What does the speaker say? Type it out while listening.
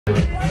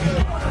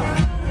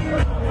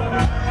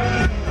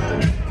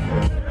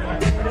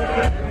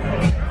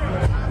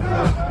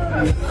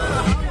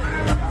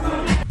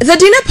The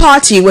dinner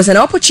party was an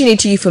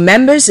opportunity for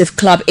members of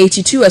Club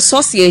 82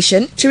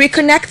 Association to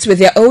reconnect with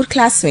their old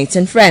classmates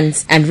and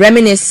friends and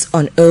reminisce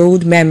on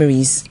old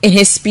memories. In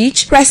his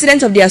speech,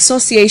 President of the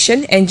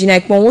association, Engineer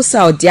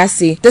Eghosa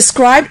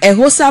described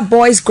Eghosa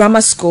Boys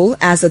Grammar School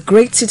as a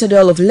great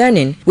citadel of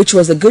learning, which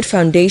was a good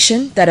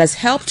foundation that has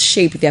helped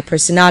shape their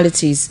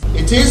personalities.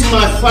 It is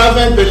my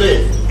fervent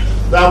belief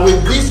that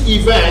with this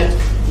event,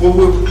 we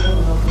will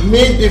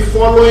meet the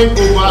following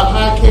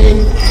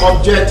overarching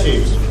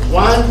objectives.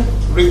 1.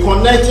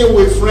 Reconnecting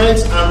with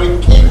friends and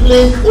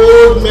rekindling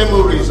old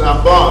memories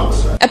and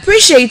bonds.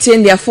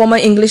 Appreciating their former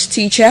English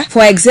teacher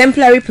for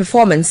exemplary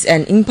performance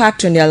and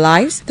impact on their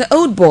lives, the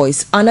old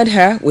boys honored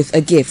her with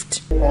a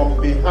gift.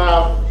 On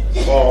behalf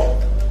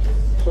of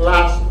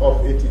Class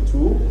of 82,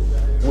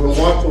 we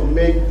want to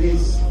make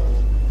this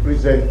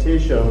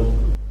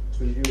presentation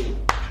to you.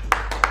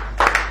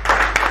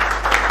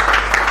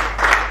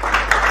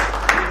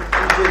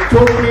 It's a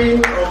token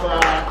of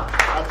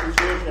our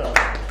appreciation.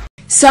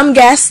 Some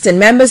guests and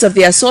members of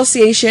the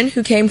association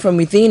who came from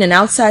within and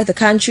outside the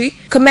country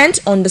comment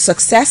on the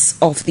success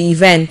of the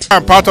event.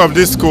 I'm part of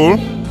this school,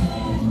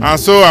 and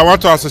so I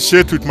want to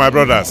associate with my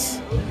brothers.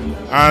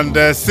 And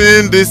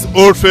seeing these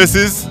old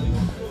faces,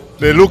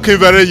 they're looking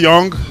very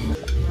young,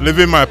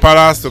 leaving my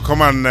palace to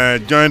come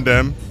and join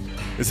them,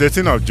 it's a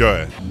thing of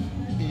joy.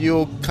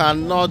 You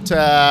cannot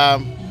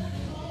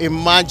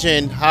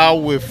imagine how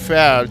we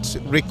felt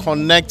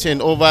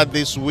reconnecting over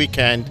this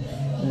weekend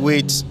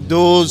with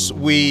those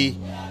we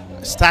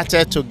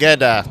started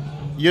together.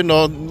 You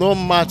know, no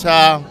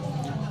matter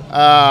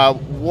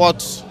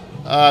what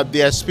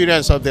the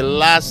experience of the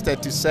last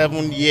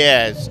 37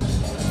 years.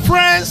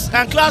 Friends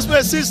and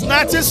classmates since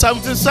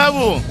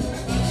 1977.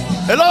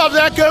 A lot of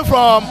them came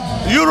from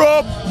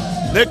Europe,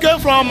 they came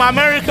from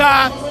America,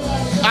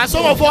 and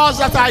some of us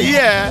that are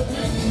here,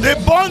 the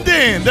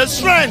bonding, the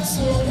strength,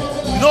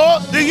 you know,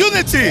 the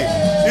unity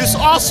is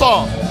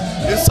awesome.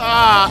 It's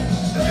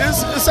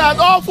an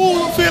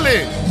awful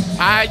feeling.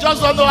 I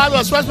just don't know how to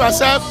express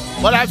myself,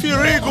 but I feel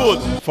really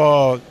good.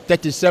 For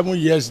 37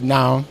 years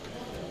now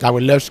that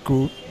we left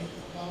school,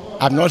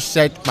 I've not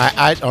set my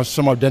eyes on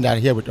some of them that are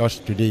here with us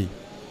today.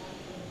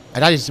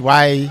 And that is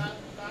why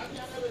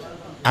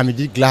I'm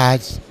indeed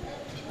glad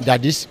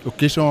that this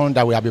occasion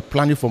that we have been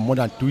planning for more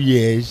than 2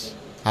 years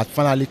has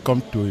finally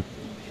come to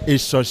a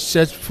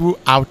successful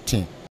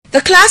outing. The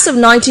class of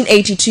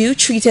 1982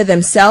 treated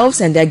themselves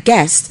and their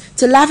guests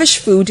to lavish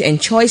food and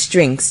choice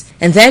drinks,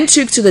 and then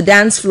took to the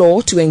dance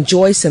floor to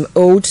enjoy some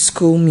old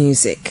school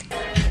music.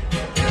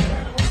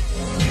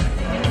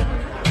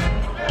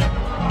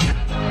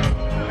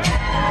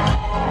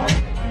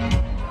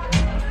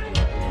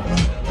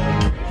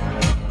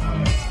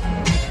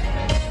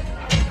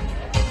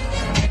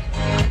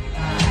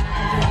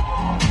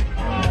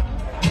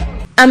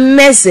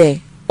 Amenze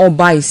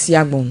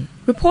Obarisiagbon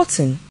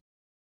reporting.